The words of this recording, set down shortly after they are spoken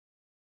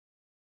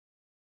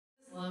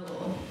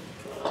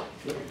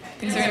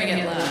Things are gonna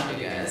get loud,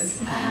 you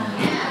guys.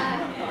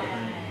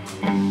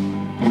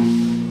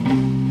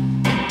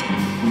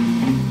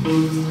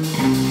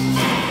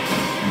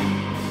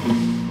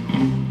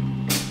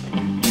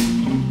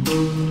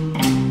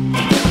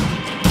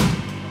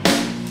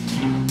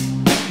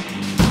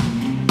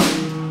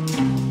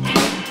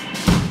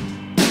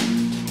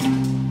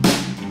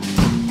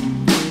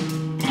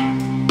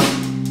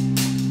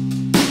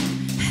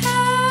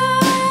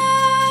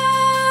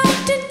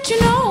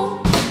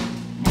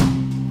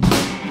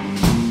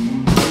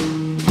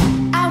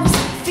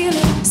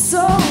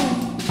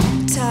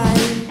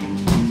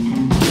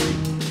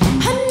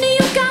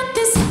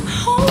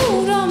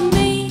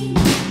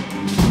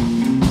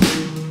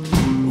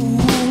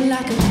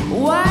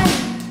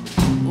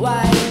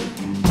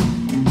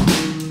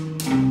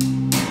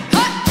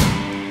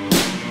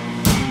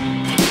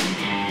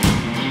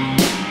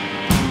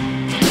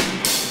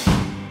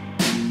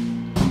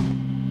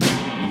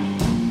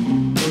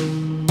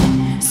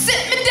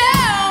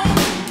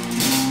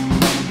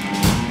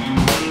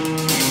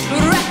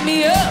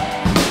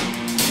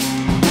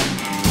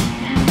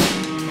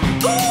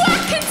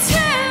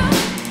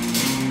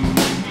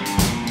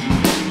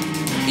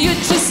 You're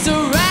just a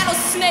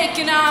rattlesnake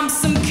and I'm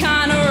some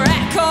kind of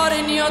rat caught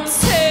in your tail.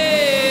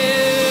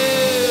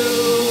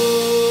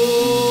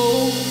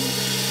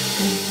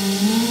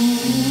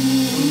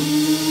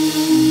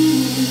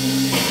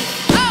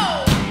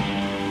 Oh!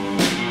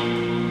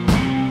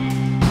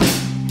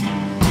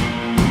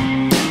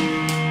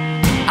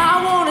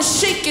 I wanna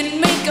shake and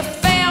make a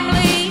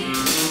family.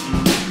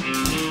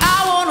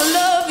 I wanna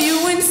love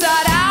you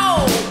inside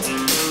out.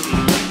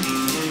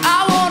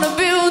 I wanna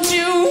build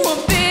you a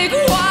big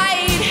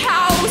white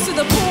house with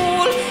a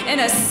pool and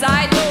a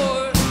side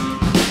door.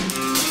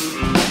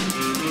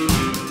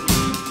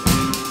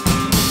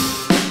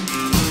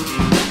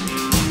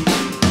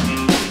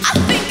 I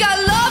think I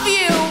love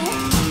you.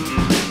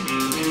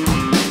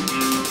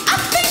 I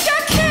think I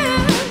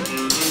can.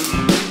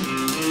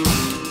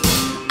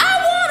 I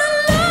wanna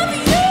love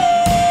you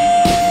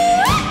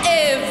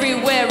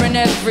everywhere and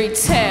every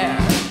tear.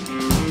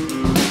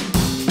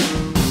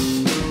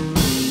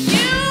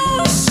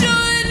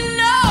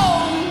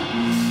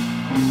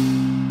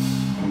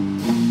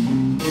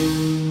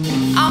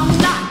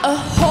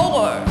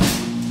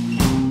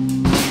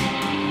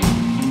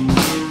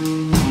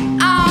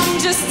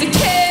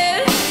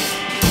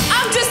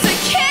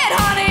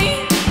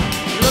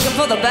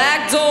 For the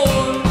back door.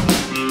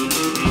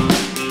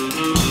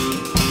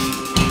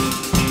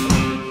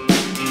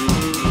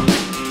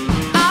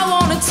 I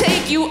wanna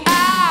take you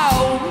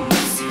out,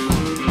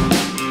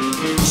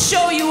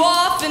 show you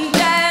off and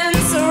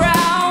dance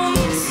around.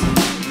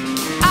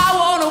 I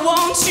wanna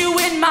want you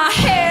in my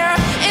hair,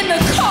 in the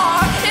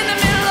car, in the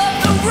middle of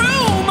the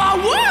room. I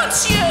want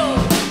you.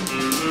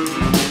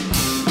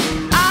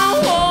 I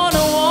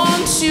wanna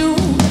want you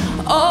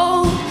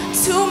all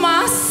to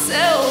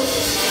myself.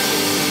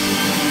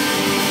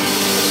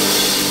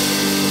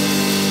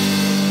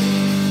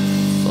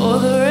 For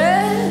the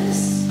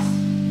rest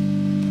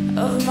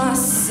of my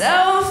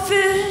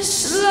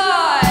selfish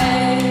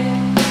life.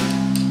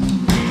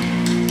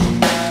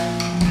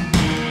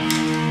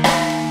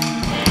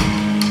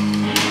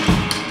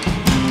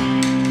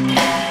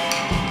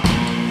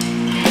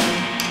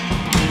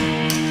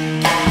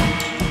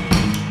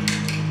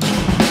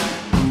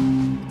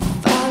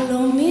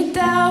 Follow me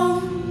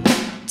down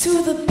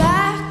to the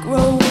back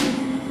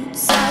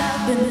roads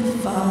I've been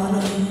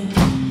following.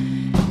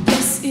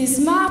 This is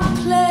my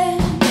plan.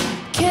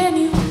 Can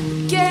you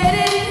get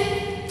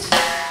it?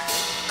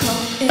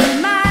 Caught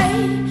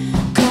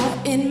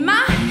in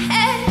my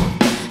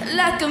head,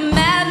 like a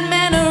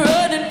madman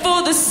running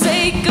for the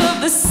sake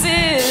of the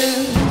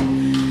sin.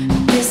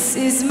 This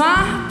is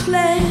my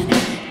plan.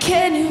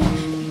 Can you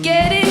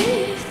get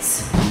it?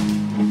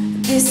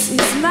 This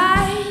is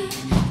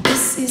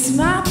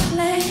my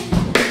plan.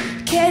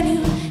 Can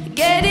you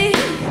get it?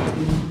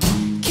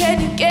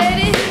 Can you get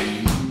it?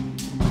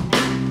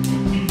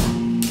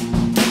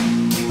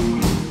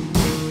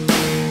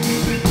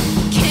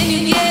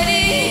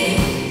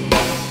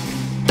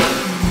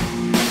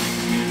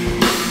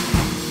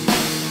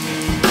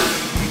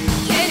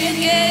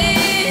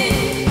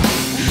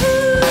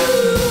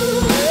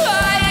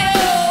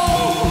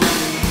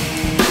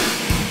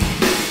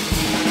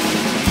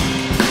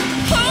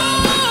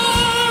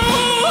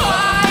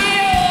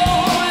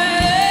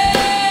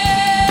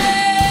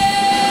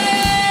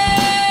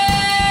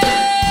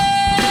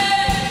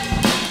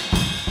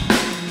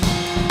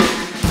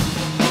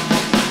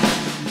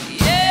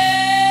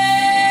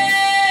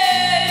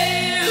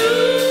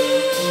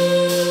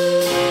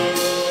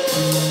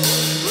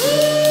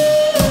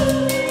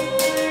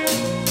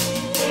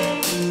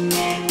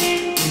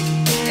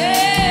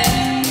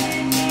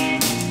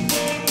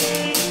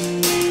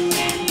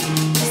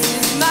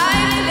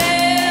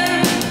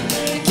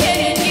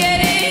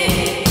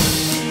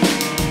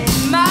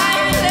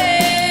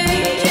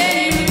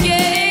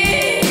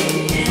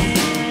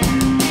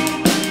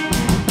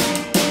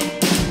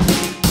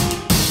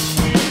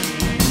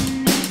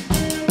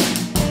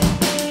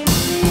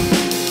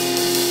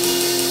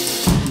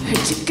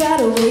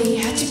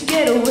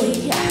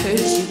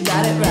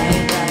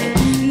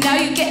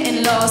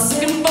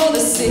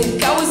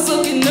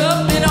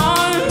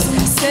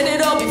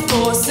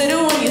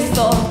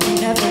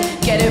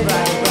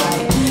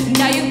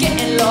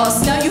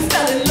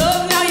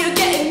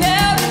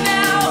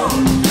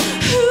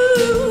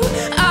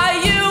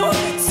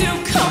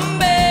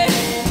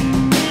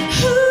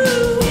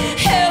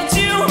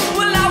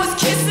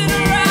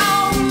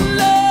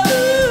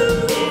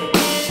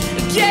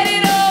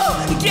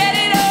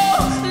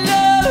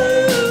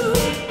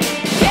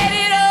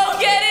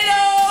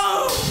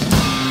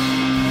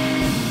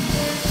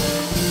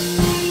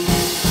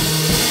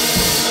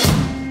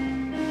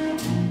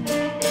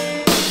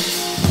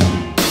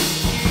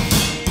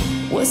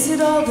 Was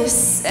it all the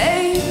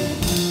same?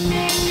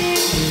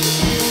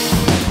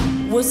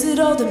 Was it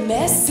all to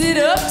mess it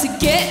up, to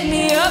get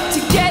me up, to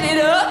get it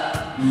up?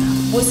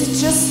 Was it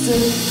just a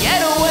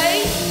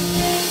getaway?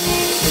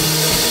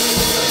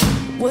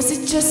 Was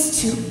it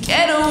just to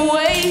get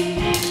away?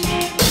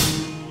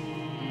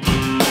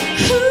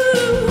 Who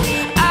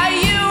are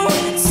you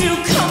to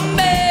come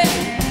back?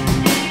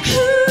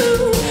 Who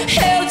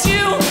held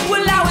you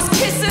while I was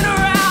kissing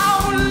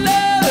around?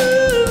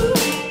 Love,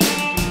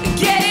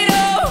 get it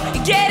all,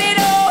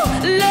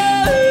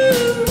 love,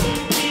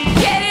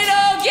 get it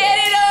all, get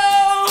it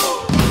all.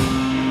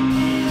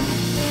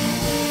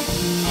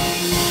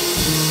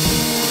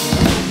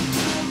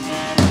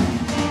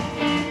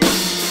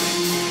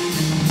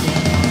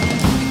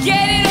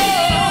 Get it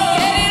all,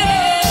 get it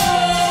all,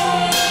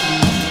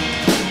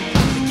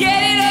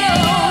 get it all, get it all,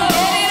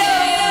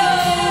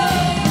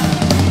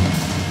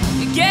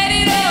 get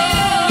it all,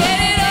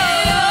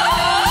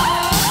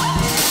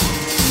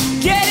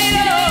 get it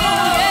all,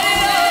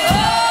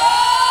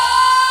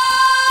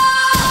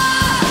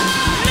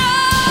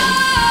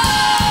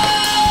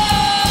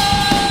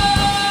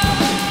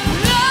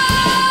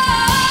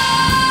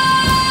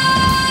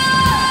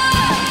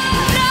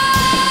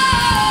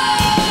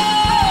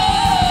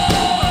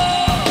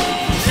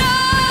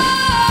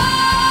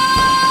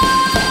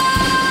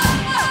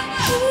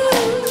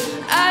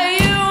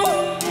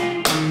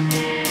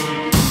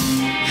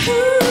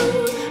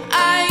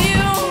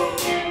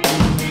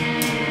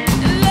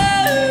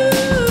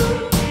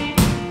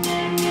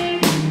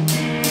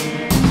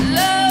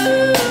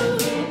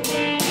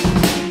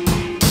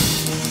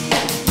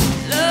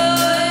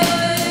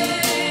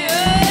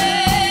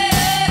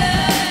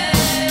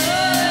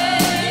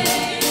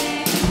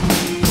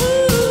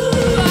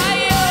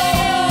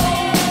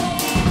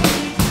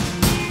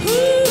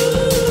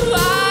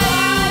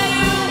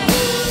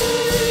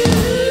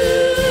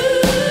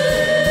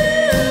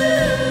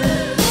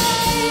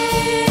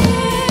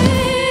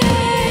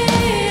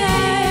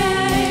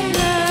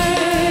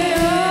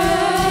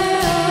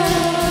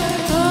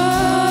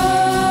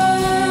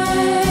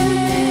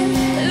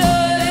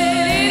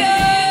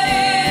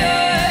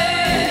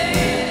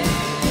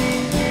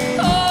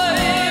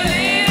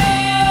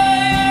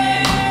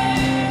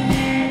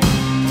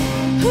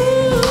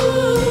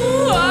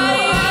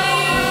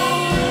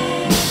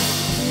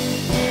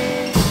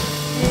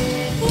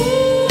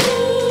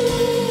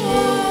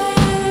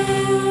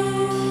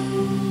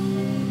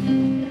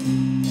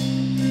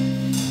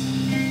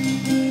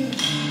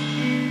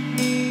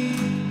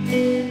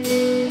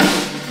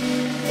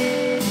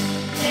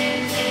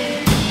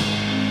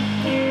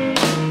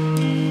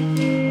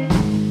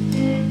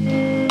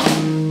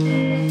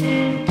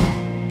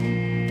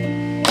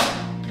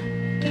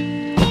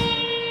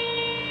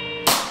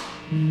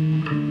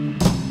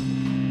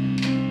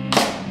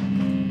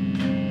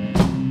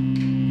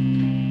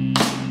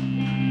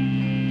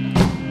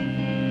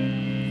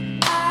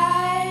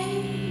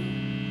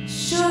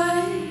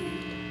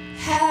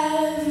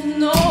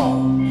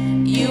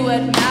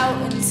 had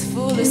mountains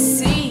full of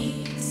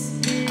seeds.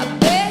 I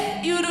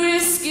bet you'd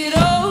risk it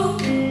all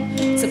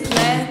to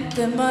plant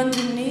them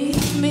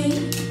underneath me.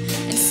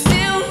 And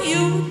still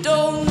you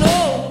don't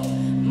know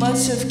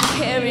much of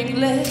caring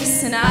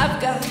less, and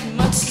I've got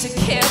much to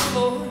care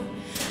for.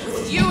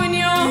 With you and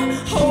your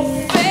whole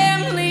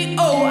family,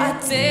 oh, I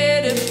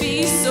dare to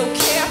be so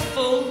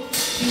careful.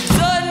 You've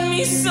done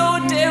me so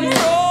damn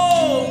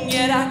wrong,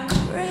 yet I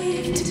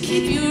crave to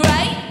keep you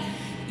right.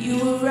 You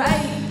were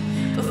right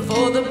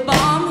before the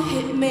bomb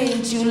hit,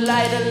 made you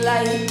lighter,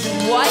 light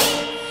and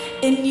white.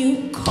 And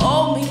you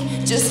call me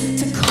just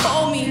to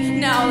call me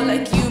now,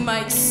 like you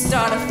might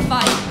start a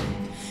fight.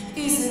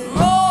 Is it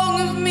wrong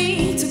of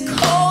me to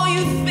call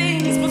you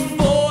things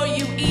before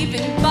you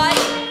even bite?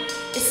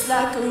 It's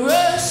like a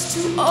rush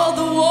to all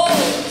the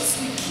walls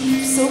we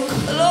keep so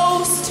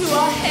close to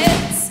our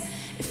heads.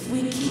 If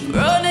we keep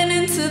running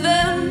into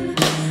them,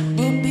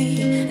 we'll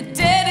be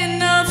dead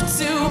enough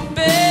to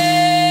bend.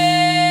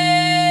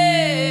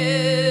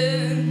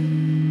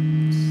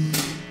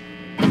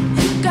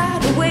 You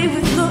got away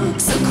with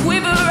looks, a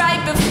quiver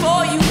right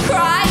before you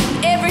cried.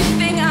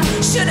 Everything I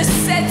should have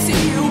said to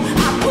you,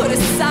 I put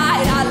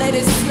aside, I let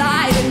it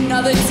slide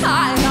another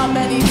time. How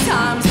many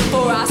times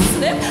before I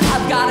slip,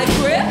 I've got a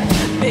grip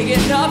big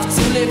enough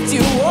to lift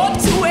you up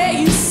to where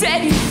you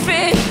said you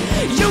fit.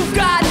 You've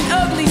got an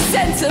ugly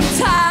sense of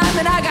time,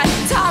 and I got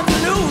time to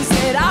lose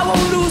it. I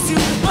won't lose you,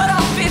 but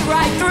I'll fit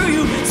right through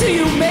you till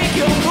you make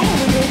your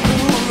move, and you'll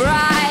move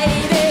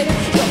right in.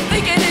 You're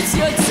thinking it's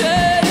your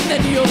turn, and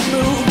then you'll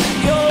move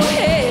your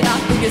head. I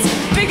think it's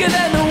bigger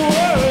than the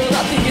world.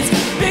 I think it's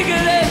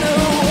bigger than the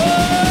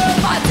world.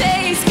 My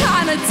day's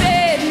kinda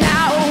dead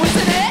now,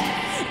 isn't it?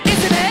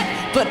 Isn't it?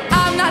 But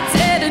I'm not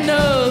dead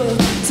enough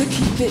to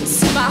keep it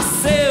to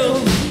myself.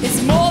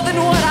 It's more than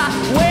what I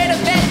wear to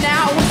bed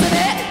now, isn't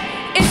it?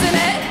 Isn't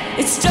it?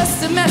 It's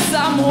just a mess.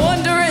 I'm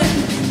wondering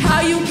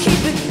how you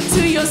keep it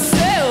to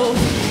yourself.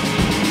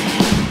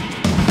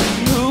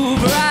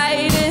 Move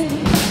right in.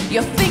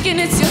 You're thinking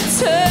it's your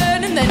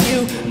turn, and then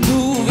you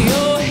move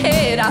your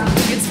head. I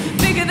think it's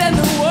bigger bigger than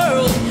the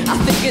world. I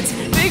think it's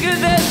bigger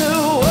than the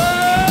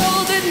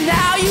world. And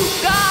now you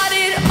got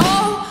it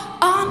all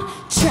on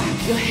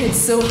track. Your head's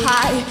so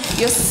high,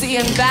 you're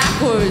seeing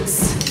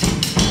backwards.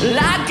 Well,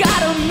 I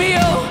got a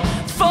meal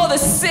for the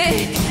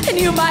sick, and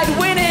you might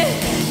win it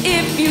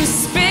if you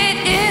spit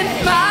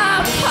in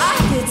my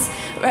pockets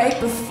right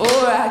before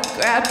I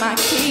grab my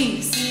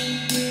keys.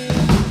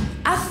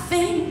 I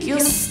think you'll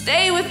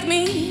stay with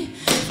me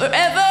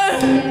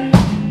forever.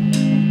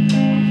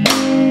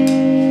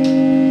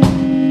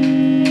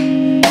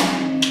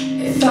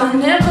 If I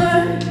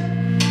never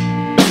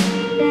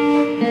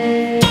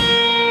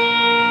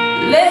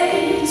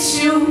let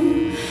you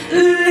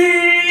leave.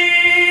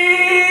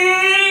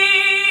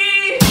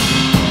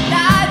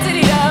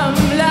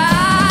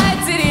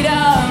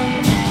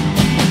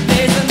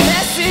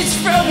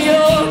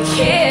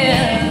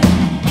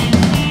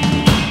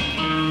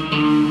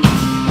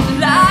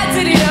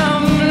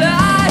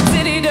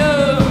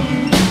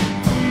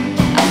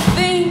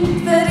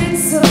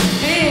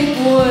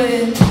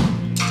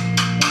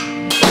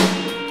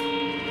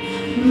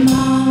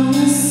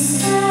 Mama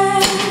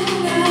said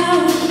I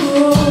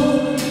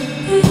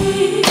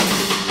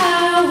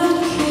would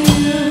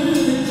kill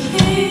the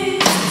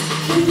kids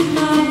with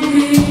my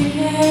big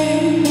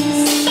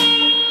hands.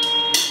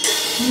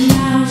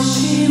 Now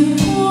she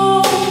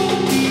won't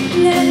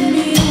let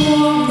me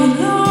walk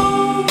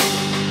alone.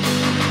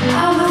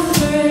 I'm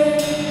afraid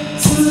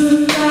to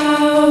look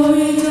out.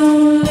 We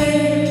don't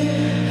let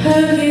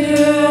her get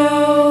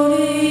rowdy.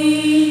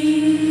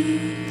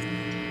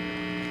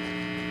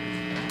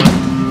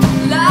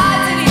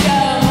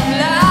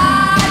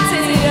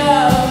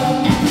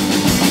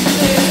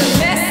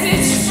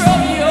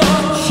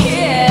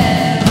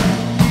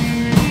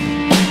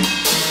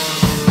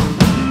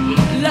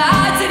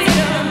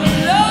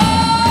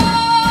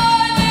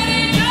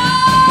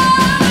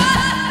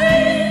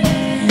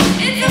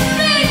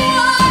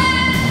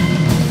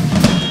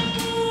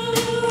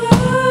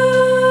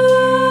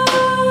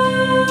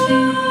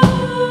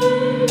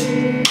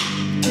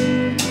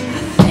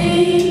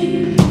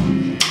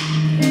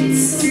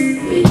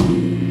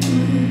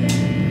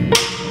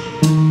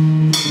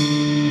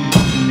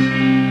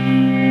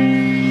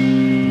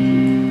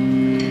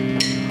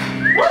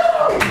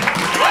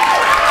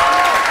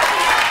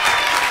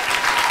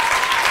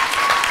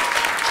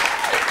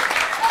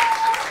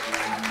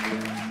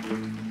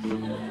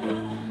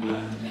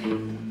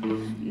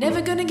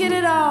 Never gonna get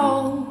it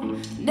all,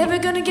 never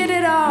gonna get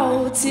it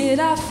all till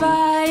I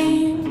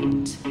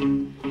find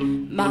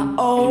my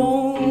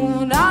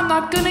own. I'm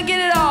not gonna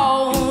get it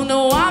all,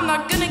 no, I'm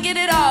not gonna get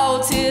it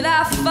all till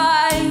I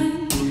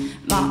find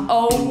my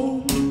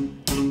own.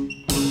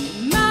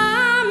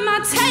 My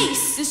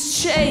taste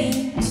has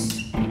changed.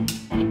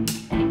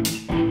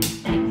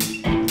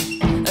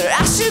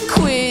 I should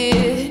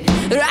quit,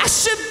 or I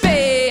should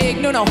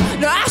beg, no,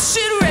 I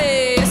should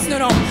rest,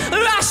 no,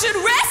 I should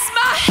rest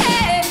my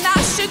head, and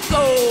I should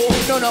go,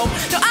 no,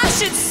 I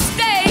should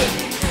stay,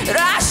 or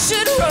I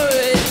should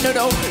run,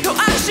 no,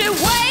 I should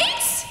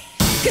wait,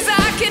 'cause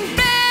I can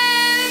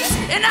bend,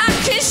 and I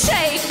can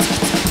shake,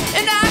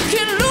 and I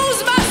can lose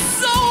my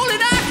soul,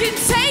 and I can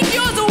take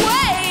yours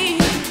away,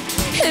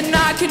 and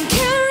I can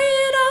carry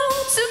it on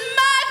to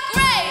my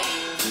grave.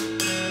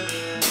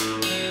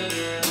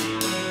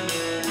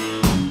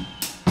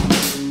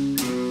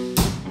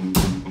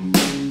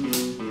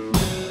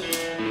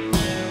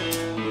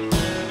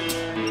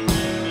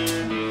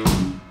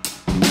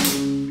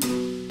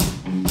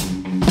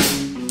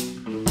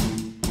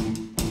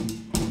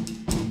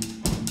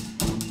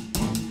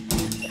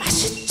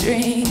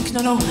 Drink,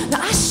 no,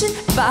 I should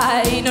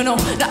buy, no,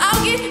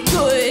 I'll get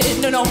good,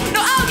 no,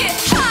 I'll get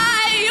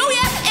high, oh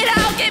yeah, and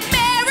I'll get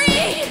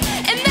married,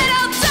 and then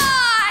I'll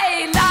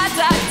die, la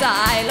da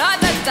die, la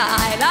da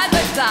die, la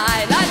da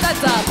die, la da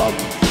da, ba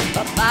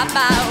ba ba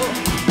ba,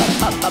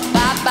 ba ba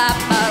ba ba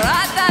ba, ra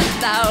da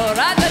da,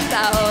 ra da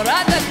da, ra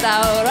da da,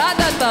 ra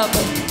da da,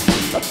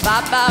 ba ba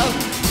ba,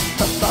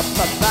 ba ba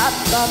ba ba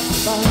ba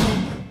ba.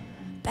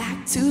 Back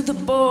to the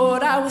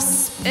board I was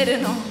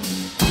spitting on.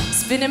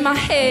 Spinning my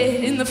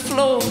head in the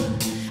floor,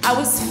 I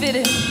was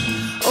fitting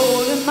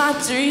all of my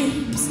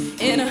dreams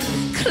in a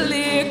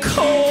clear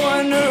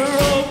corner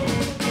of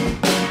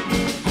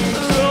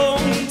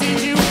Rome. Did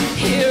you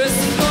hear us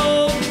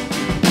go?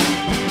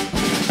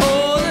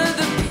 All of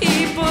the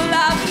people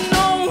I've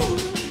known,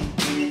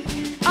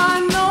 I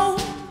know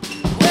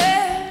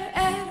where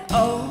at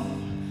all.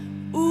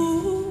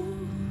 Ooh,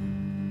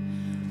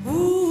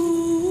 ooh,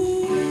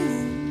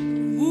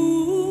 ooh,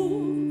 ooh.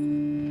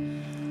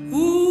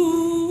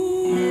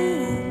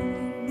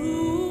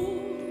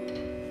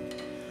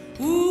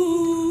 Ooh,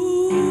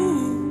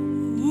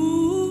 ooh,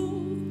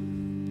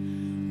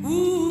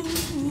 ooh.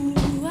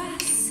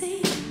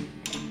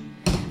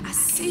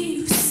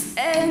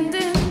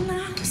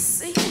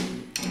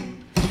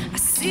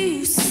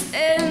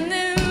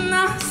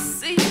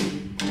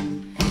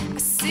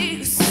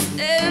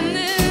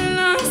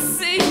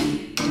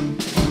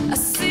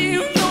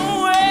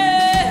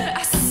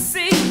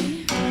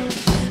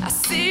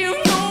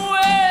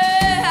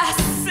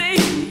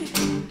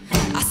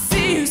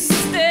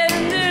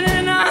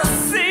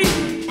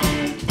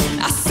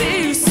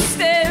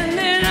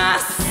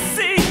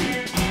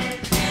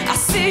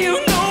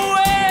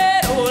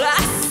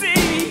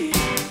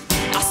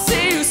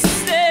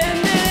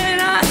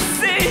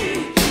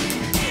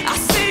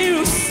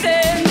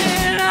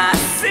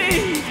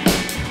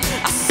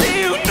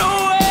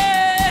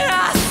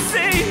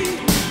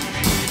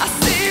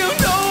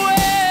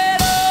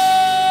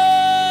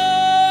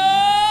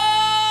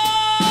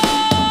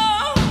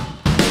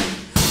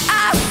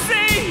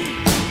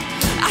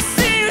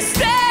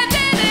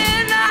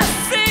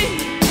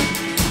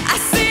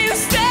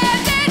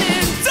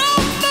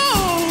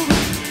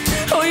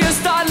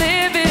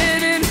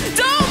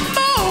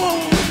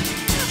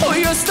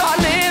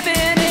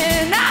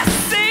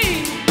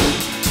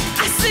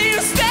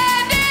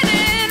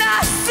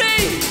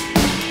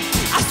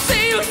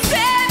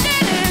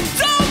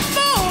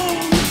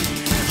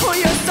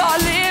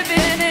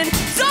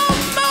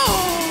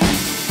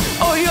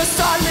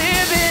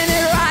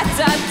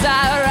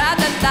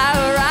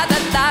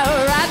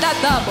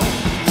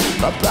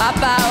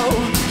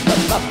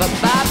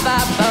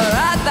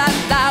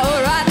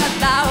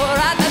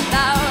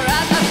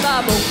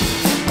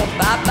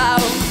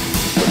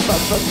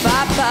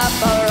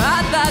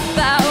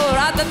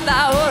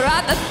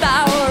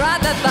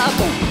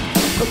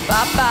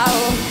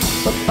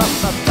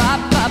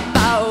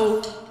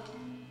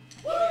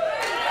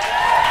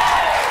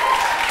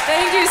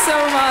 Thank you so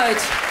much.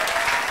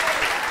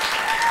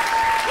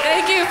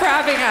 Thank you for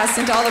having us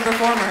and to all the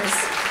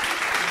performers.